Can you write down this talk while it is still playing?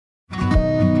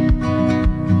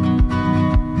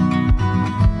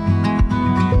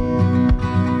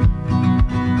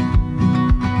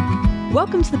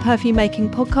Welcome to the Perfume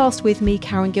Making Podcast with me,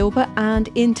 Karen Gilbert, and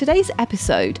in today's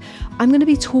episode, I'm going to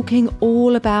be talking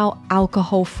all about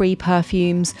alcohol-free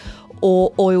perfumes,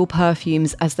 or oil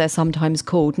perfumes as they're sometimes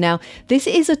called. Now, this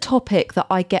is a topic that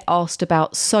I get asked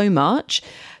about so much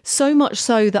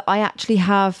so that I actually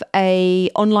have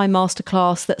a online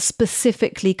masterclass that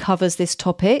specifically covers this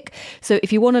topic. So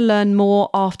if you want to learn more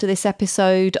after this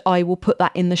episode, I will put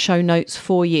that in the show notes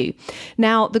for you.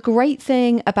 Now, the great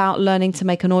thing about learning to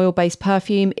make an oil-based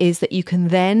perfume is that you can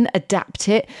then adapt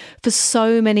it for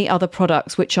so many other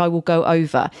products, which I will go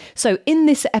over. So in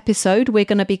this episode, we're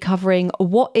going to be covering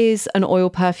what is an oil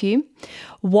perfume,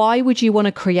 why would you want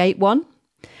to create one,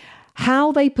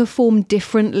 how they perform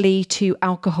differently to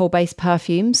alcohol-based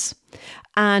perfumes,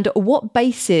 and what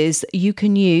bases you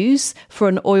can use for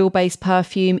an oil-based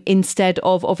perfume instead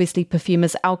of obviously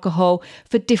perfumer's alcohol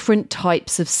for different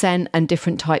types of scent and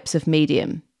different types of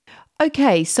medium.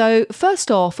 Okay, so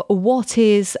first off, what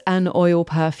is an oil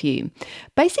perfume?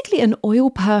 Basically, an oil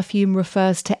perfume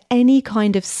refers to any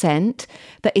kind of scent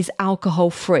that is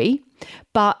alcohol-free,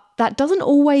 but that doesn't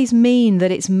always mean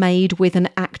that it's made with an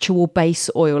actual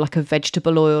base oil, like a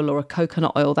vegetable oil or a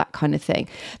coconut oil, that kind of thing.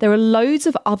 There are loads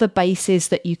of other bases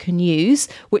that you can use,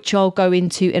 which I'll go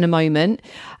into in a moment.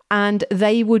 And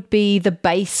they would be the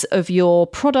base of your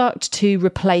product to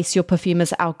replace your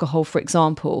perfumer's alcohol, for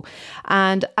example.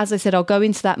 And as I said, I'll go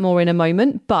into that more in a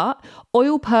moment, but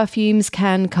oil perfumes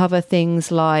can cover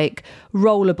things like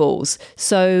rollables.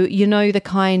 So, you know, the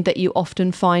kind that you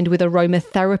often find with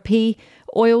aromatherapy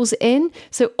oils in.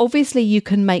 So obviously you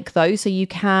can make those. So you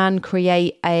can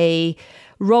create a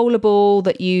rollable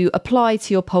that you apply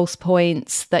to your pulse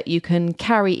points that you can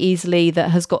carry easily that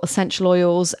has got essential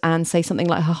oils and say something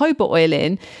like jojoba oil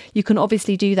in. You can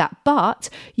obviously do that, but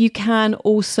you can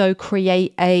also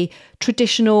create a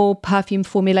traditional perfume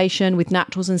formulation with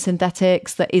naturals and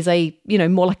synthetics that is a, you know,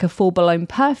 more like a full-blown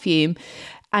perfume.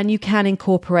 And you can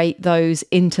incorporate those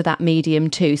into that medium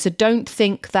too. So don't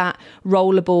think that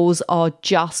rollables are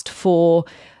just for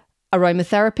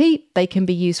aromatherapy. They can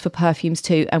be used for perfumes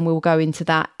too. And we'll go into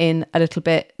that in a little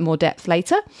bit more depth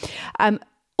later.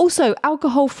 Also,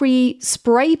 alcohol-free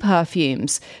spray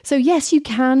perfumes. So yes, you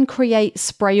can create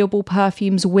sprayable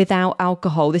perfumes without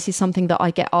alcohol. This is something that I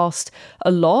get asked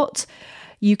a lot.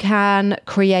 You can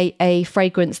create a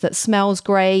fragrance that smells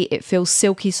great. It feels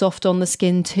silky soft on the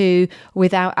skin too,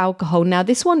 without alcohol. Now,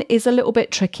 this one is a little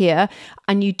bit trickier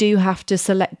and you do have to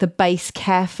select the base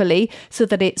carefully so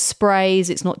that it sprays,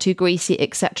 it's not too greasy,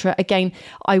 etc. Again,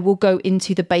 I will go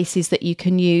into the bases that you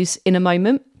can use in a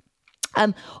moment.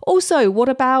 Also, what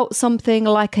about something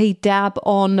like a dab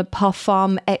on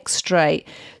parfum extrait?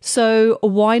 So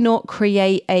why not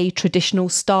create a traditional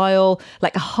style,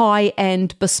 like a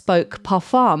high-end bespoke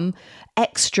parfum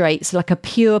extrait, so like a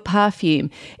pure perfume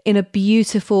in a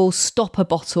beautiful stopper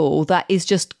bottle that is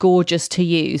just gorgeous to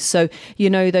use. So, you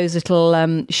know, those little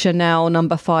Chanel No.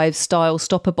 5 style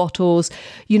stopper bottles,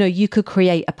 you know, you could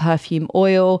create a perfume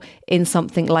oil in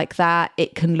something like that.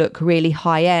 It can look really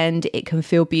high end. It can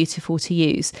feel beautiful to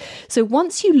use. So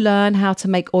once you learn how to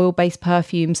make oil-based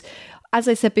perfumes, as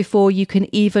I said before, you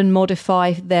can even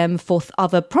modify them for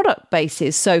other product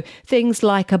bases. So things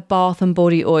like a bath and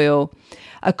body oil,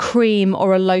 a cream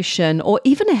or a lotion, or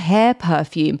even a hair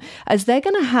perfume, as they're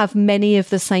going to have many of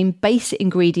the same base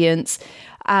ingredients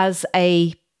as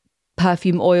a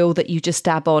perfume oil that you just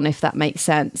dab on, if that makes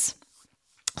sense.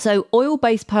 So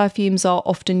oil-based perfumes are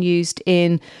often used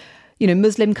in, you know,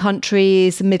 Muslim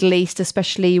countries, the Middle East,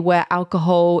 especially where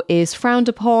alcohol is frowned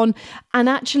upon. And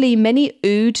actually many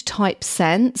oud type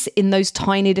scents in those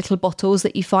tiny little bottles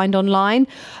that you find online,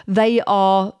 they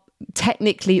are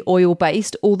technically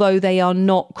oil-based, although they are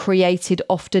not created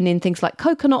often in things like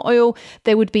coconut oil.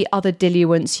 There would be other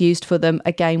diluents used for them,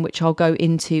 again, which I'll go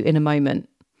into in a moment.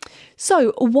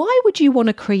 So why would you want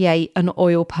to create an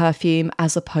oil perfume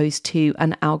as opposed to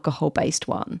an alcohol-based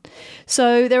one?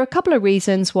 So there are a couple of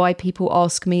reasons why people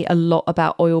ask me a lot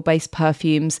about oil-based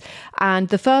perfumes. And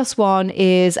the first one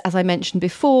is, as I mentioned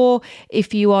before,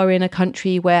 if you are in a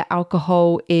country where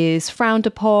alcohol is frowned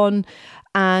upon,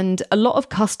 and a lot of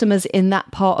customers in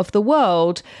that part of the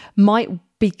world might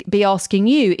be asking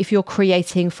you, if you're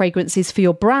creating fragrances for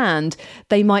your brand,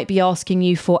 they might be asking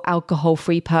you for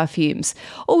alcohol-free perfumes.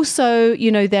 Also,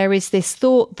 you know, there is this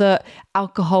thought that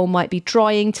alcohol might be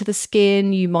drying to the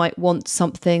skin. You might want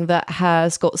something that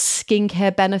has got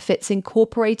skincare benefits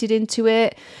incorporated into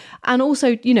it. And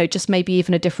also, you know, just maybe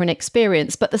even a different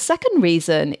experience. But the second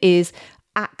reason is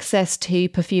access to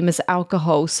perfumer's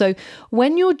alcohol. So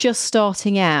when you're just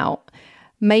starting out,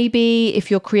 maybe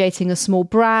if you're creating a small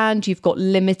brand, you've got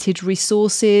limited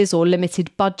resources or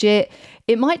limited budget,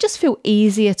 it might just feel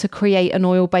easier to create an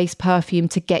oil-based perfume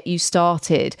to get you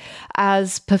started,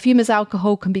 as perfumer's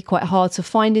alcohol can be quite hard to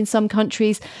find in some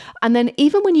countries. And then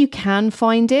even when you can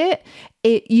find it,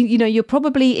 you're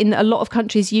probably in a lot of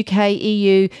countries, UK,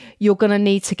 EU, you're going to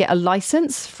need to get a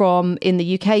license from, in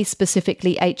the UK,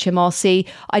 specifically HMRC.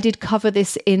 I did cover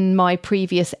this in my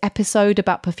previous episode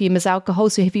about perfumer's alcohol.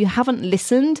 So if you haven't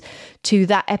listened to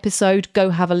that episode,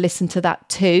 go have a listen to that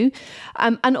too.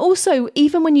 And also,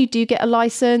 even when you do get a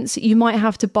license, you might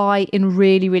have to buy in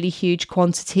really, really huge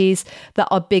quantities that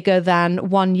are bigger than,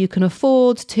 1, you can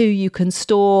afford, 2, you can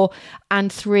store,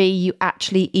 and 3, you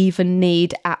actually even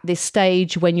need at this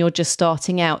stage when you're just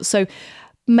starting out. So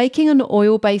making an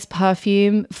oil-based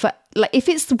perfume, for if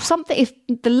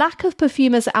the lack of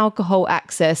perfumer's alcohol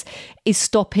access is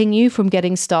stopping you from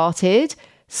getting started,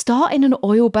 start in an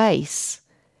oil base.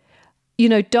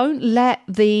 Don't let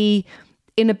the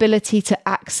inability to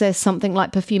access something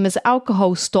like perfumer's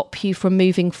alcohol stop you from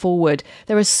moving forward.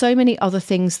 There are so many other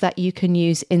things that you can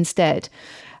use instead.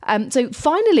 So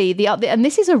finally, and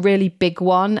this is a really big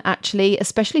one, actually,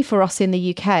 especially for us in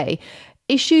the UK,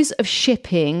 issues of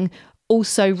shipping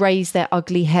also raise their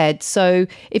ugly head. So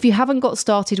if you haven't got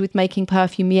started with making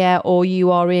perfume yet, or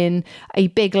you are in a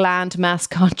big landmass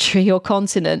country or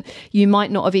continent, you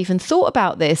might not have even thought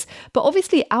about this. But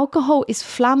obviously alcohol is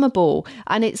flammable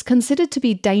and it's considered to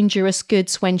be dangerous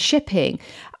goods when shipping.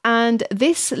 And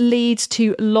this leads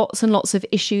to lots and lots of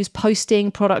issues posting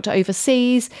product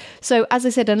overseas. So as I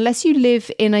said, unless you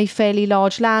live in a fairly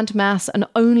large landmass and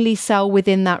only sell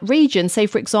within that region, say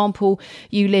for example,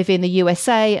 you live in the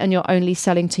USA and you're only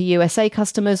selling to USA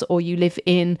customers, or you live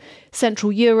in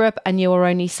Central Europe and you are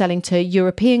only selling to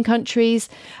European countries,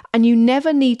 and you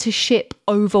never need to ship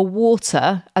over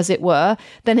water, as it were,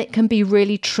 then it can be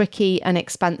really tricky and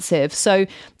expensive. So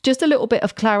just a little bit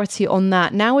of clarity on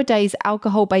that. Nowadays,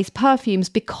 alcohol-based perfumes,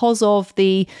 because of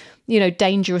the,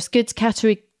 dangerous goods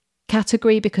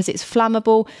category, because it's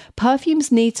flammable,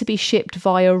 perfumes need to be shipped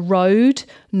via road,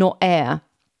 not air.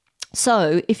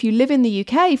 So if you live in the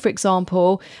UK, for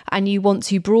example, and you want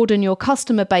to broaden your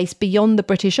customer base beyond the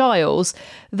British Isles,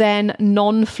 then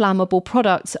non-flammable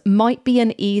products might be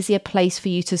an easier place for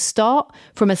you to start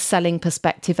from a selling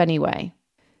perspective anyway.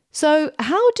 So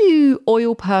how do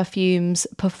oil perfumes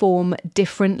perform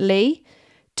differently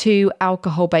to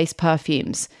alcohol-based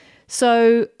perfumes?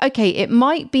 So, okay, it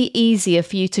might be easier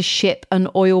for you to ship an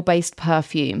oil-based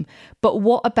perfume, but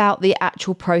what about the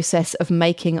actual process of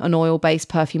making an oil-based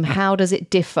perfume? How does it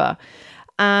differ?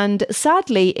 And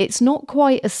sadly, it's not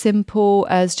quite as simple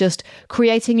as just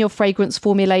creating your fragrance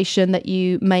formulation that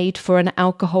you made for an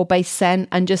alcohol-based scent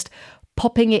and just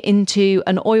popping it into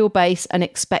an oil base and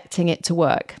expecting it to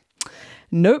work.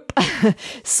 Nope.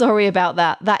 Sorry about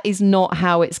that. That is not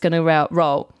how it's going to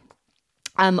roll.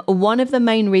 One of the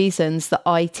main reasons that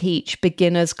I teach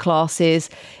beginners classes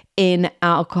in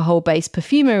alcohol-based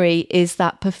perfumery is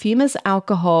that perfumer's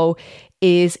alcohol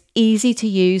is easy to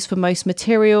use for most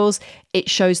materials. It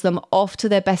shows them off to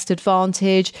their best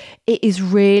advantage. It is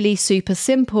really super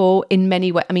simple in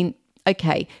many ways. I mean,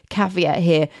 okay, caveat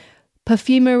here.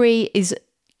 Perfumery is,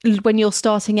 when you're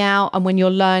starting out and when you're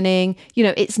learning,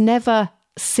 it's never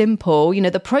simple.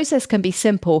 The process can be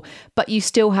simple, but you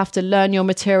still have to learn your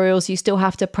materials. You still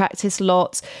have to practice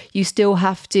lots. You still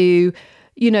have to,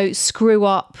 screw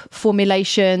up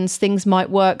formulations. Things might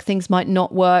work, things might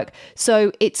not work.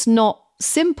 So it's not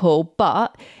simple,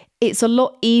 but it's a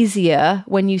lot easier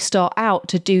when you start out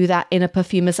to do that in a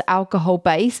perfumer's alcohol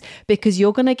base, because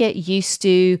you're going to get used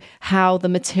to how the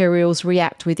materials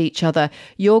react with each other.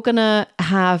 You're going to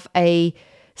have a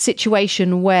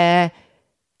situation where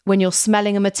when you're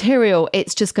smelling a material,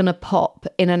 it's just going to pop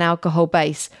in an alcohol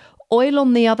base. Oil,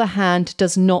 on the other hand,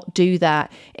 does not do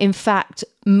that. In fact,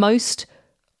 most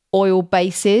oil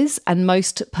bases and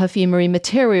most perfumery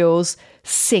materials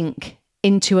sink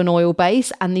into an oil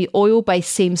base, and the oil base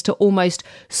seems to almost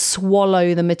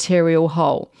swallow the material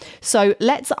whole. So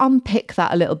let's unpick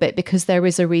that a little bit, because there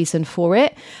is a reason for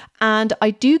it. And I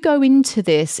do go into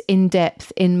this in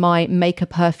depth in my Make a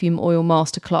Perfume Oil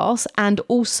Masterclass, and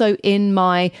also in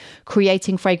my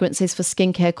Creating Fragrances for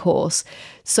Skincare course.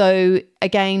 So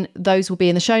again, those will be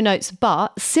in the show notes.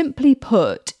 But simply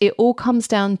put, it all comes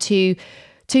down to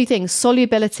two things: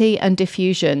 solubility and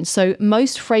diffusion. So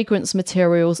most fragrance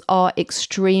materials are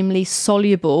extremely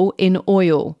soluble in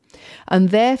oil, and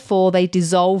therefore they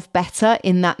dissolve better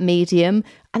in that medium,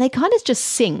 and they kind of just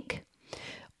sink.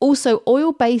 Also,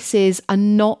 oil bases are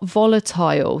not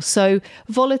volatile. So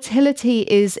volatility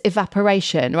is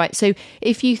evaporation, right? So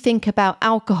if you think about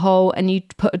alcohol and you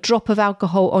put a drop of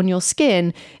alcohol on your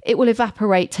skin, it will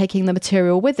evaporate, taking the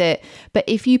material with it. But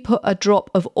if you put a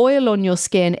drop of oil on your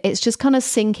skin, it's just kind of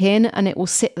sink in and it will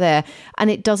sit there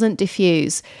and it doesn't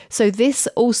diffuse. So this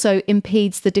also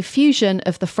impedes the diffusion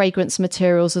of the fragrance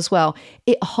materials as well.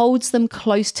 It holds them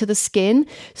close to the skin,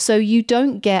 so you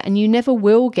don't get, and you never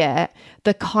will get,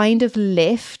 the kind of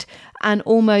lift and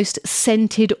almost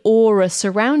scented aura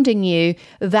surrounding you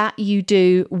that you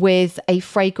do with a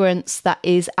fragrance that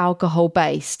is alcohol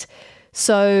based.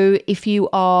 So if you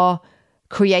are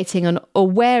creating or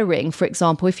wearing, for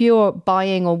example, if you're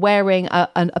buying or wearing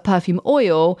a perfume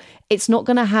oil, it's not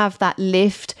going to have that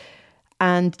lift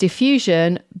and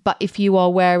diffusion. But if you are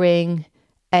wearing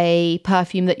a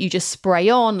perfume that you just spray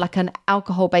on, like an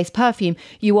alcohol-based perfume,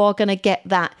 you are going to get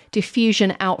that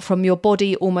diffusion out from your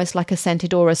body, almost like a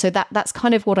scented aura. So that's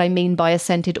kind of what I mean by a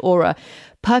scented aura.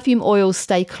 Perfume oils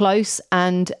stay close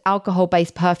and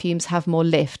alcohol-based perfumes have more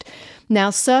lift.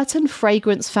 Now, certain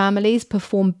fragrance families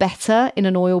perform better in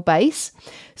an oil base.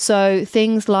 So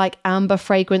things like amber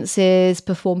fragrances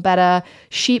perform better.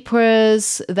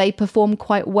 Chypres, they perform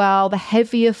quite well. The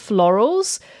heavier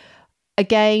florals,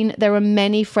 again, there are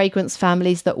many fragrance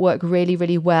families that work really,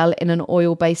 really well in an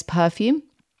oil-based perfume.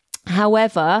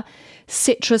 However,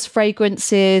 citrus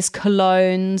fragrances,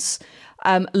 colognes,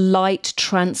 light,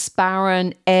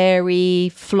 transparent,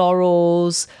 airy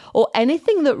florals, or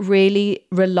anything that really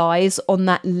relies on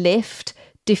that lift,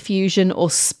 diffusion,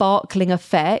 or sparkling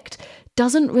effect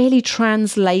doesn't really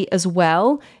translate as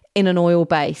well in an oil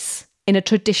base. In a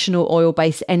traditional oil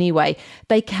base anyway.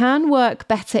 They can work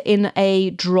better in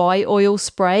a dry oil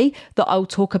spray that I'll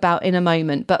talk about in a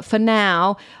moment. But for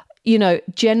now,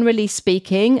 generally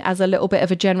speaking, as a little bit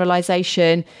of a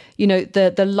generalization,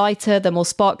 the lighter, the more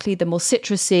sparkly, the more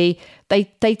citrusy,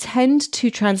 they tend to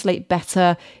translate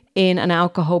better in an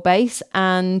alcohol base,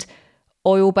 and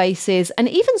oil bases and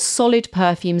even solid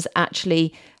perfumes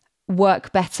actually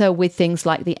work better with things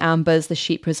like the ambers, the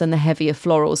chypres, and the heavier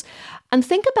florals. And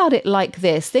think about it like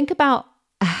this. Think about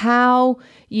how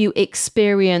you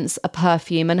experience a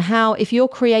perfume and how, if you're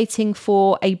creating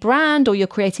for a brand or you're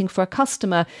creating for a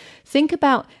customer, think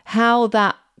about how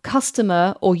that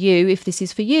customer, or you, if this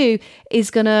is for you,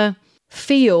 is going to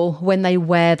feel when they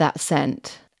wear that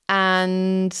scent.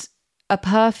 And a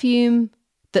perfume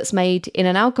that's made in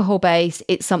an alcohol base,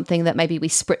 it's something that maybe we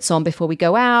spritz on before we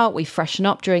go out, we freshen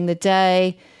up during the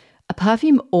day. A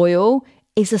perfume oil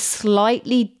is a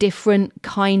slightly different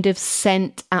kind of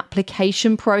scent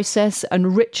application process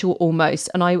and ritual almost.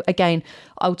 And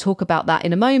I'll talk about that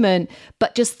in a moment.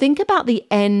 But just think about the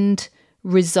end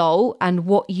result and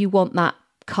what you want that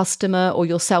customer or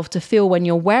yourself to feel when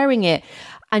you're wearing it.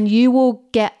 And you will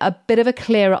get a bit of a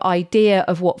clearer idea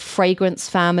of what fragrance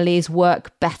families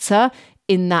work better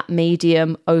in that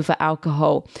medium over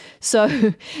alcohol.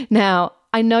 So now,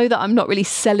 I know that I'm not really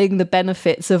selling the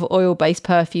benefits of oil-based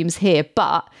perfumes here,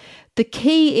 but the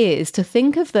key is to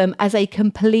think of them as a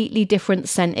completely different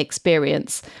scent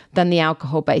experience than the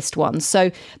alcohol-based ones.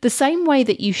 So the same way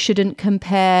that you shouldn't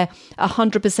compare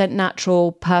 100%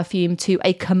 natural perfume to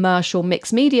a commercial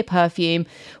mixed media perfume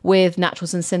with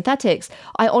naturals and synthetics,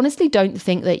 I honestly don't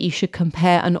think that you should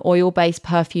compare an oil-based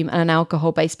perfume and an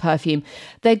alcohol-based perfume.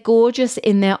 They're gorgeous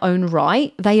in their own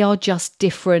right. They are just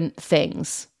different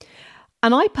things.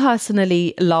 And I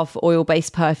personally love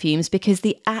oil-based perfumes because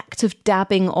the act of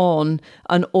dabbing on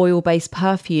an oil-based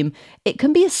perfume, it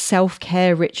can be a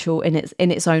self-care ritual in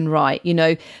its own right.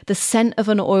 The scent of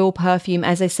an oil perfume,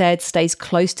 as I said, stays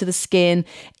close to the skin.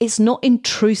 It's not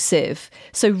intrusive.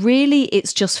 So really,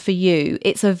 it's just for you.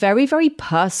 It's a very, very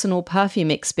personal perfume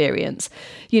experience.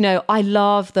 I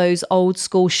love those old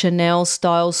school Chanel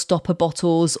style stopper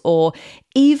bottles, or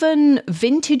even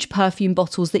vintage perfume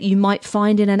bottles that you might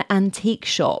find in an antique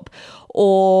shop,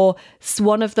 or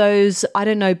one of those,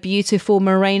 beautiful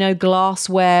Murano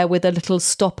glassware with a little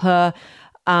stopper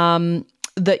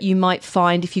that you might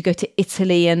find if you go to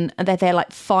Italy, and they're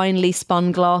like finely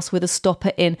spun glass with a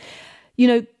stopper in.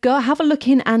 Go have a look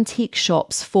in antique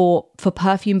shops for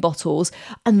perfume bottles,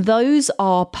 and those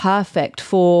are perfect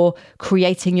for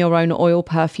creating your own oil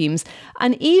perfumes.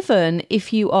 And even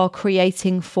if you are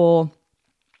creating for,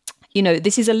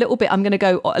 this is I'm going to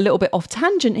go a little bit off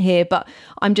tangent here, but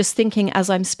I'm just thinking as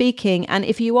I'm speaking. And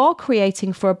if you are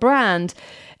creating for a brand,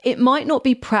 it might not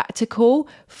be practical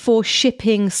for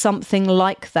shipping something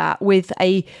like that with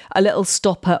a little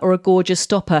stopper or a gorgeous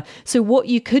stopper. So what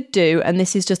you could do, and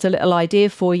this is just a little idea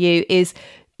for you, is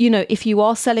if you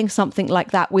are selling something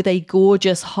like that with a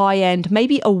gorgeous high-end,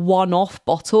 maybe a one-off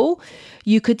bottle,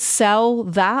 you could sell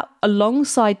that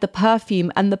alongside the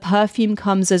perfume, and the perfume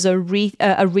comes as a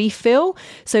refill.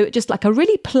 So just like a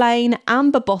really plain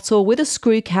amber bottle with a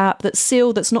screw cap that's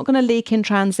sealed, that's not going to leak in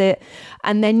transit.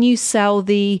 And then you sell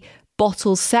the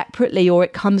bottles separately, or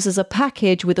it comes as a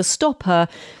package with a stopper.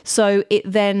 So it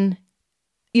then,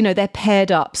 they're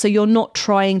paired up. So you're not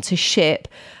trying to ship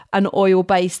an oil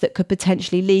base that could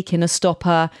potentially leak in a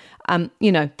stopper.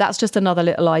 That's just another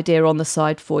little idea on the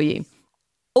side for you.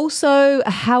 Also,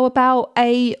 how about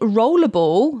a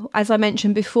rollerball? As I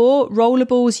mentioned before,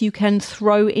 rollerballs you can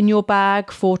throw in your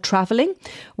bag for traveling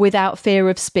without fear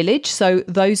of spillage. So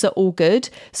those are all good.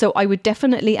 So I would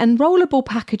definitely, and rollerball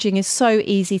packaging is so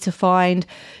easy to find.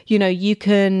 You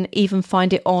can even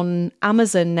find it on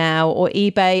Amazon now or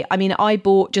eBay. I mean, I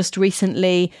bought just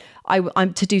recently,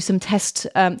 I'm to do some test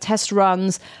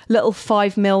runs, little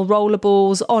 5mm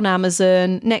rollerballs on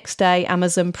Amazon, next day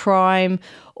Amazon Prime,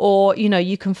 or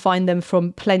you can find them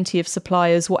from plenty of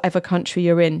suppliers, whatever country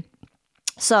you're in.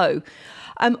 So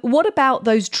what about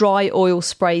those dry oil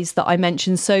sprays that I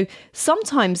mentioned? So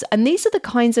sometimes, and these are the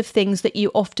kinds of things that you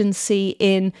often see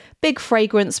in big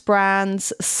fragrance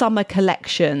brands, summer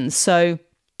collections. So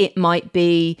it might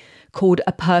be called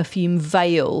a perfume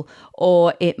veil,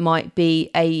 or it might be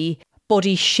a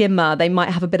body shimmer. They might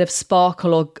have a bit of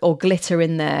sparkle or glitter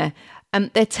in there.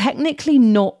 They're technically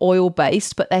not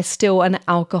oil-based, but they're still an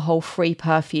alcohol-free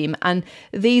perfume. And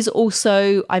these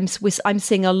also, I'm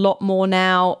seeing a lot more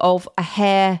now of a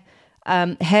hair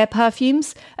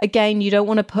perfumes. Again, you don't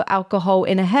want to put alcohol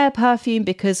in a hair perfume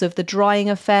because of the drying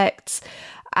effects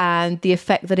and the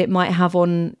effect that it might have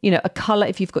on, a color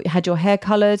if you've had your hair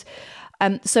colored.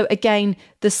 So again,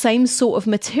 the same sort of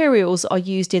materials are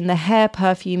used in the hair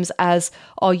perfumes as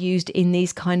are used in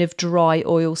these kind of dry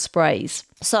oil sprays.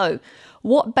 So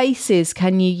what bases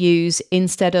can you use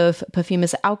instead of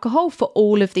perfumer's alcohol for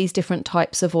all of these different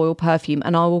types of oil perfume?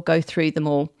 And I will go through them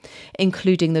all,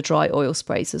 including the dry oil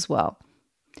sprays as well.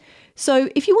 So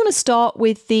if you want to start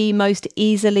with the most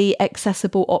easily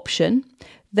accessible option,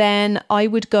 then I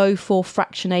would go for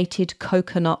fractionated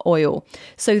coconut oil.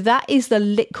 So that is the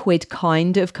liquid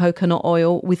kind of coconut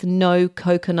oil with no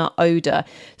coconut odor.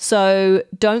 So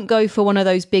don't go for one of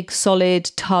those big solid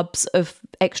tubs of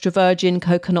extra virgin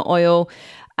coconut oil.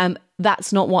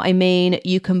 That's not what I mean.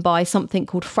 You can buy something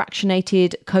called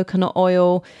fractionated coconut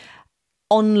oil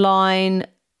online.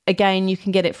 Again, you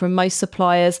can get it from most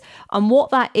suppliers. And what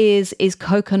that is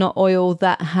coconut oil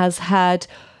that has had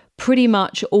pretty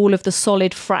much all of the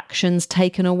solid fractions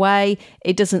taken away.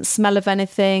 It doesn't smell of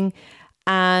anything.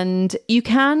 And you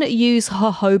can use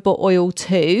jojoba oil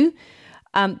too.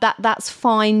 That's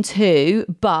fine too.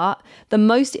 But the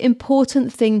most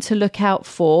important thing to look out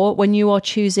for when you are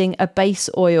choosing a base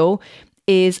oil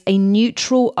is a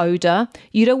neutral odor.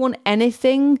 You don't want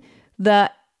anything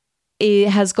that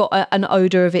has got an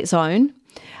odor of its own.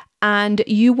 And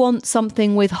you want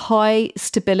something with high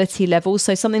stability levels.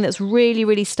 So something that's really,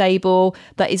 really stable,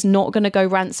 that is not going to go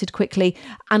rancid quickly,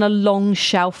 and a long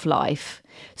shelf life.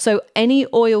 So any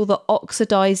oil that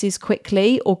oxidizes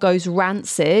quickly or goes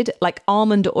rancid, like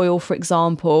almond oil, for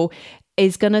example,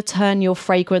 is going to turn your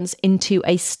fragrance into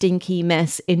a stinky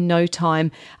mess in no time.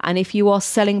 And if you are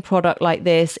selling product like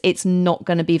this, it's not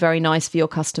going to be very nice for your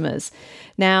customers.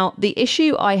 Now, the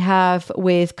issue I have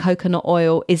with coconut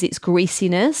oil is its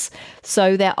greasiness.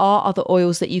 So there are other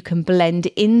oils that you can blend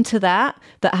into that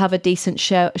have a decent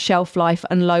shelf life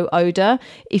and low odor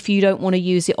if you don't want to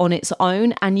use it on its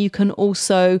own. And you can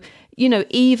also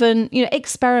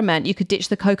experiment. You could ditch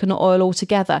the coconut oil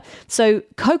altogether. So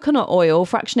coconut oil,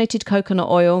 fractionated coconut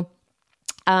oil,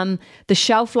 the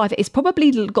shelf life, it's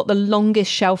probably got the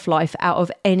longest shelf life out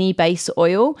of any base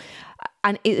oil.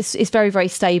 And it's very, very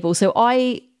stable. So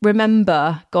I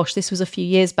remember, this was a few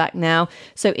years back now.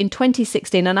 So in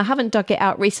 2016, and I haven't dug it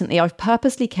out recently, I've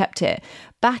purposely kept it.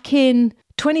 Back in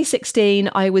 2016,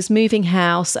 I was moving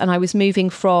house, and I was moving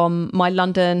from my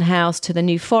London house to the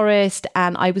New Forest,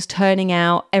 and I was turning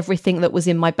out everything that was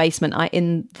in my basement.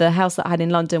 In the house that I had in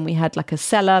London, we had like a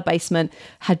cellar basement,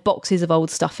 had boxes of old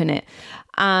stuff in it.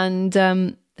 And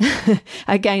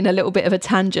again, a little bit of a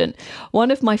tangent.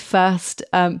 One of my first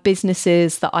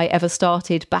businesses that I ever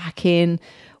started back in,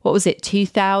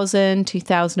 2000,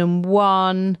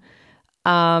 2001,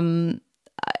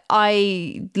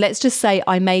 let's just say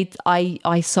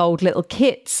I sold little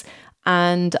kits,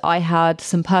 and I had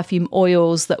some perfume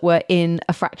oils that were in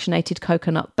a fractionated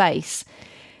coconut base.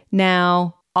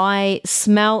 Now, I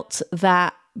smelt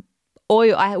that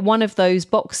oil, one of those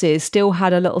boxes still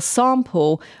had a little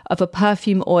sample of a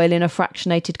perfume oil in a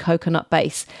fractionated coconut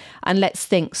base. And let's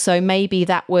think, so maybe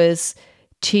that was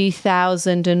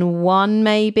 2001,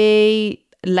 maybe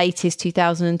latest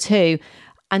 2002.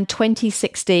 And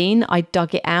 2016, I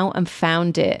dug it out and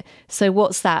found it. So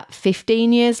what's that,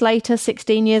 15 years later,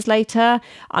 16 years later?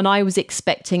 And I was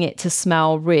expecting it to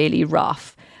smell really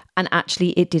rough. And actually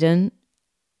it didn't.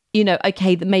 You know,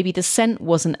 okay, maybe the scent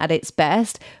wasn't at its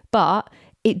best, but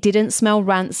it didn't smell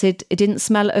rancid. It didn't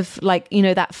smell of like, you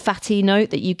know, that fatty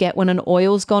note that you get when an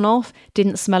oil's gone off.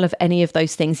 Didn't smell of any of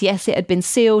those things. Yes, it had been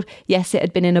sealed. Yes, it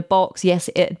had been in a box. Yes,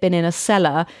 it had been in a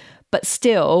cellar. But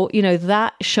still, you know,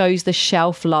 that shows the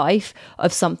shelf life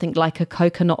of something like a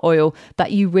coconut oil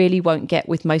that you really won't get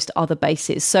with most other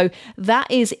bases. So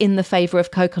that is in the favor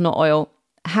of coconut oil.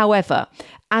 However,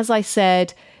 as I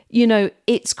said, you know,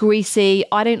 it's greasy.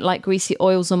 I don't like greasy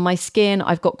oils on my skin.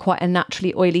 I've got quite a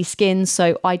naturally oily skin.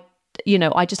 So I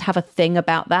just have a thing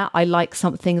about that. I like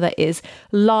something that is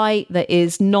light, that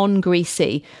is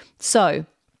non-greasy. So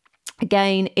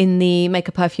again, in the Make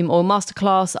a Perfume Oil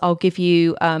Masterclass, I'll give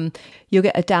you, you'll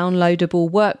get a downloadable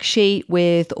worksheet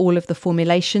with all of the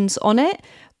formulations on it.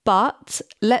 But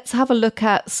let's have a look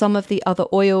at some of the other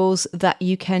oils that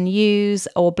you can use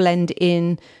or blend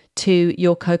in to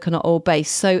your coconut oil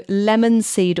base. So lemon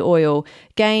seed oil.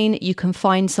 Again, you can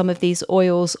find some of these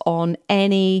oils on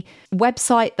any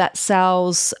website that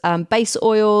sells base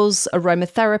oils,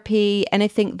 aromatherapy,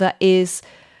 anything that is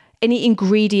any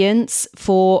ingredients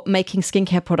for making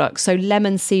skincare products. So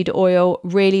lemon seed oil,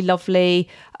 really lovely,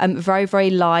 very, very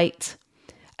light.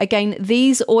 Again,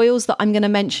 these oils that I'm going to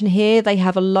mention here, they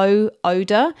have a low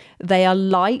odor, they are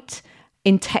light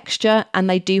in texture, and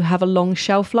they do have a long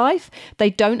shelf life.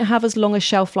 They don't have as long a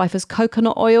shelf life as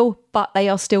coconut oil, but they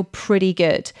are still pretty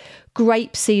good.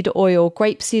 Grapeseed oil.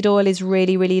 Grapeseed oil is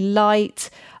really, really light,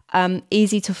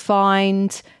 easy to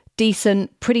find,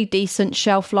 pretty decent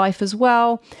shelf life as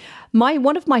well.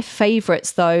 One of my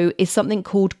favorites though is something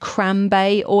called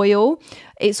cranberry oil.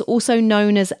 It's also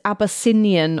known as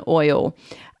Abyssinian oil.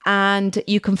 And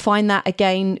you can find that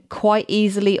again quite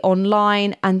easily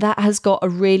online. And that has got a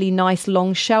really nice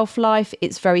long shelf life.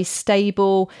 It's very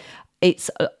stable.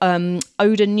 It's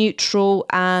odor neutral,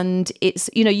 and it's,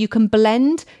 you know, you can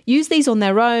use these on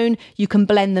their own. You can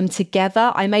blend them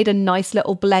together. I made a nice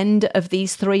little blend of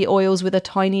these three oils with a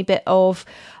tiny bit of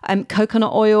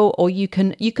coconut oil, or you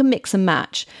can mix and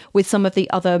match with some of the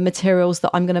other materials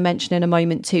that I'm going to mention in a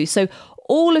moment too. So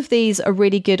all of these are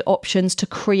really good options to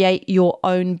create your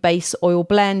own base oil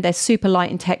blend. They're super light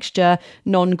in texture,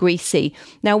 non-greasy.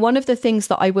 Now, one of the things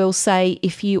that I will say,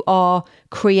 if you are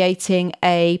creating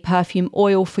a perfume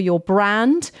oil for your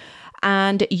brand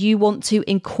and you want to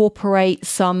incorporate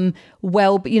some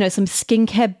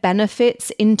skincare benefits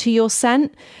into your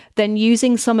scent, then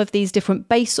using some of these different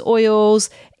base oils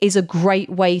is a great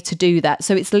way to do that.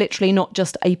 So it's literally not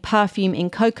just a perfume in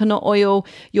coconut oil.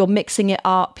 You're mixing it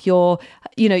up. You're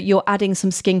adding some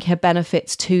skincare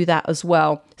benefits to that as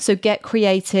well. So get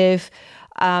creative.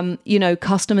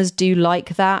 Customers do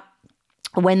like that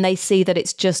when they see that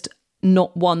it's just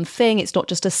not one thing. It's not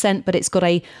just a scent, but it's got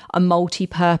a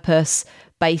multi-purpose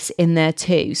base in there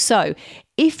too. So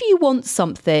if you want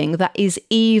something that is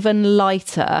even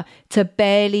lighter to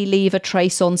barely leave a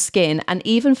trace on skin, and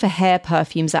even for hair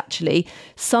perfumes actually,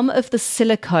 some of the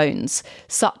silicones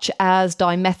such as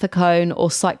dimethicone or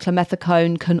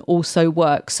cyclomethicone can also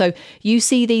work. So you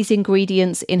see these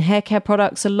ingredients in hair care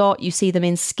products a lot, you see them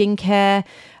in skincare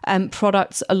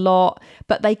products a lot,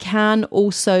 but they can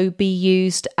also be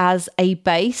used as a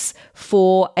base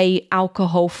for a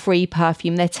alcohol-free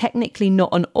perfume. They're technically not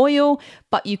an oil,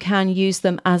 but you can use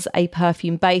them as a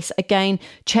perfume base. Again,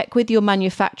 check with your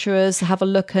manufacturers, have a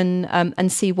look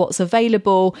and see what's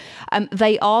available.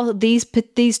 They are these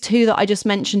two that I just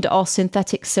mentioned are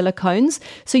synthetic silicones,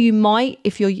 so you might,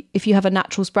 if you have a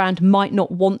naturals brand, might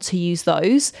not want to use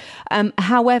those.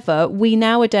 However, we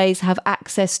nowadays have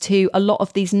access to a lot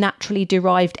of these naturally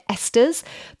derived esters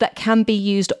that can be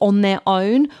used on their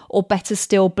own, or better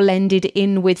still, blended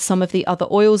in with some of the other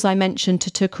oils I mentioned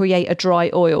to create a dry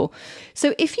oil.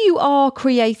 So if you are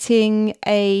creating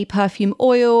a perfume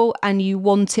oil and you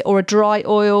want it, or a dry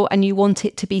oil, and you want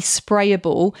it to be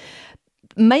sprayable,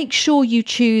 Make sure you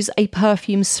choose a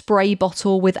perfume spray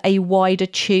bottle with a wider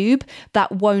tube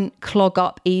that won't clog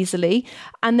up easily.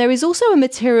 And there is also a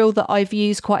material that I've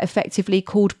used quite effectively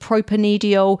called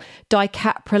propanediol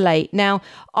dicaprylate. Now,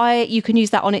 you can use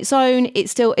that on its own. It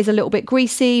still is a little bit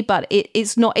greasy, but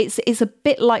it's a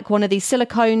bit like one of these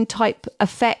silicone type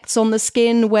effects on the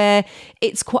skin where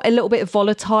it's quite a little bit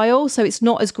volatile, so it's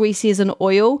not as greasy as an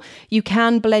oil. You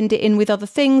can blend it in with other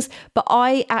things, but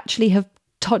I actually have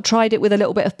tried it with a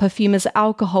little bit of Perfumes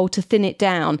alcohol to thin it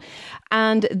down.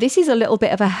 And this is a little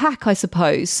bit of a hack, I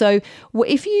suppose. So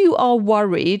if you are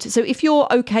worried, so if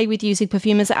you're okay with using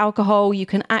Perfumes alcohol, you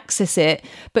can access it,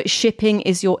 but shipping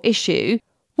is your issue.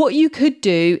 What you could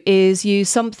do is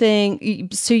use a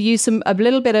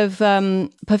little bit of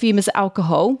Perfumes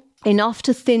alcohol, enough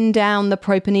to thin down the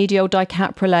propanediol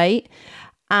dicaprylate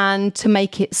and to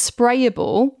make it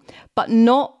sprayable, but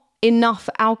not enough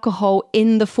alcohol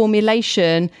in the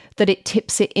formulation that it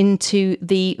tips it into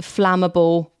the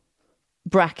flammable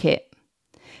bracket.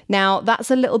 Now, that's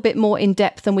a little bit more in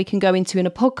depth than we can go into in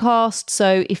a podcast.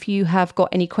 So if you have got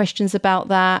any questions about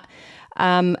that,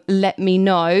 let me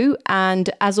know. And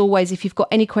as always, if you've got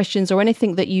any questions or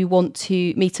anything that you want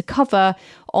me to cover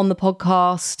on the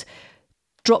podcast,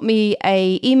 drop me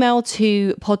an email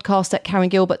to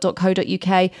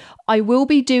podcast@karengilbert.co.uk. I will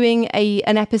be doing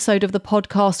an episode of the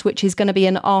podcast, which is going to be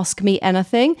an Ask Me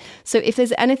Anything. So if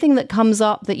there's anything that comes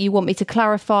up that you want me to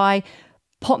clarify,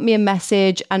 pop me a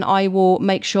message and I will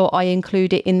make sure I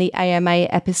include it in the AMA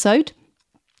episode.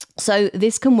 So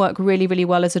this can work really, really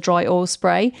well as a dry oil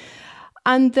spray.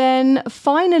 And then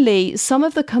finally, some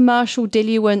of the commercial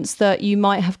diluents that you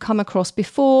might have come across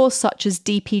before, such as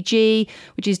DPG,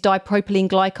 which is dipropylene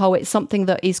glycol. It's something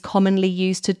that is commonly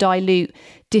used to dilute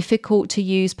difficult to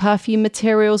use perfume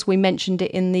materials. We mentioned it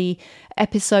in the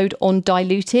episode on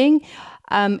diluting.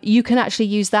 You can actually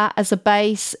use that as a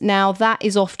base. Now, that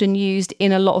is often used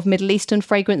in a lot of Middle Eastern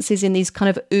fragrances in these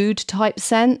kind of oud type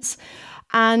scents.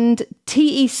 And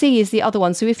TEC is the other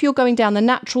one. So if you're going down the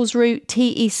naturals route,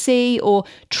 TEC or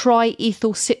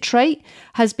triethyl citrate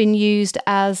has been used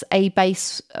as a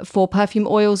base for perfume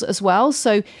oils as well.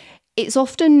 So it's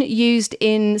often used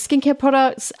in skincare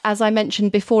products. As I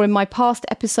mentioned before in my past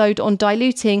episode on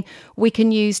diluting, we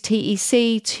can use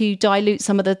TEC to dilute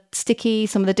some of the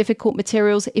difficult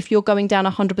materials. If you're going down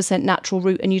 100% natural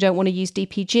route and you don't want to use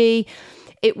DPG,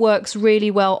 it works really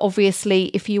well,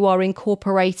 obviously, if you are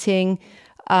incorporating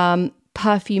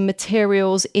perfume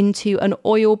materials into an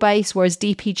oil base, whereas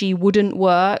DPG wouldn't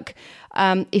work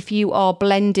if you are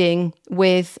blending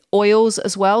with oils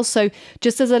as well. So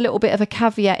just as a little bit of a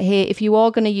caveat here, if you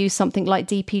are going to use something like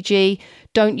DPG,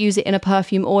 don't use it in a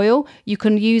perfume oil. You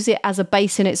can use it as a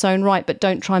base in its own right, but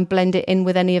don't try and blend it in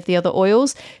with any of the other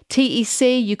oils. TEC,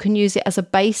 you can use it as a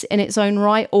base in its own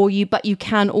right, but you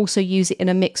can also use it in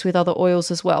a mix with other oils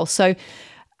as well. So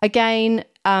again,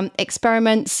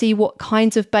 experiment, see what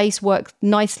kinds of base work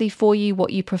nicely for you,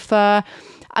 what you prefer.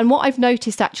 And what I've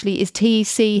noticed actually is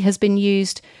TEC has been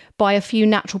used by a few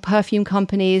natural perfume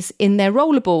companies in their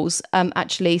rollables,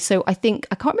 actually. So I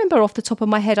can't remember off the top of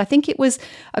my head, I think it was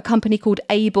a company called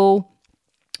Able,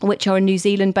 which are a New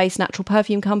Zealand-based natural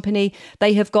perfume company.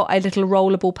 They have got a little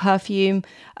rollable perfume.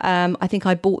 I think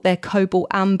I bought their Cobalt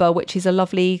Amber, which is a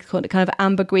lovely kind of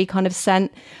ambergris kind of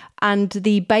scent. And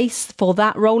the base for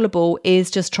that rollable is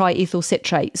just triethyl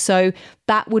citrate. So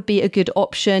that would be a good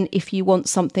option if you want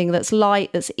something that's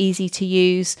light, that's easy to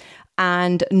use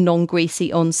and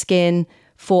non-greasy on skin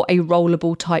for a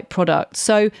rollable type product.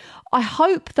 So I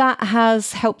hope that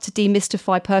has helped to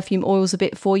demystify perfume oils a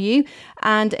bit for you.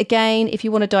 And again, if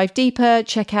you want to dive deeper,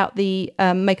 check out the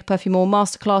Make a Perfume Oil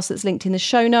Masterclass that's linked in the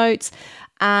show notes.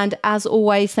 And as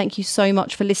always, thank you so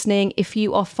much for listening. If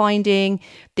you are finding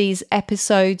these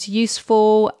episodes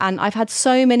useful, and I've had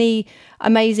so many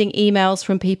amazing emails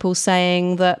from people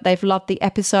saying that they've loved the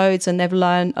episodes and they've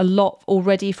learned a lot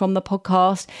already from the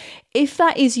podcast. If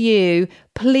that is you,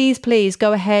 please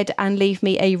go ahead and leave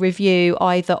me a review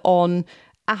either on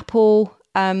Apple,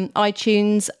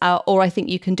 iTunes, or I think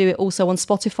you can do it also on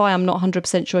Spotify. I'm not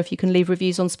 100% sure if you can leave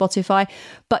reviews on Spotify,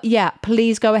 but yeah,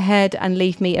 please go ahead and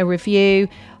leave me a review.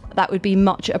 That would be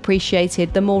much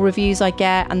appreciated. The more reviews I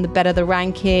get and the better the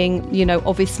ranking,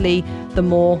 obviously the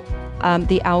more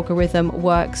the algorithm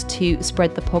works to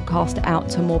spread the podcast out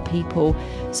to more people.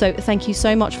 So thank you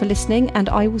so much for listening, and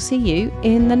I will see you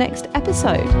in the next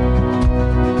episode.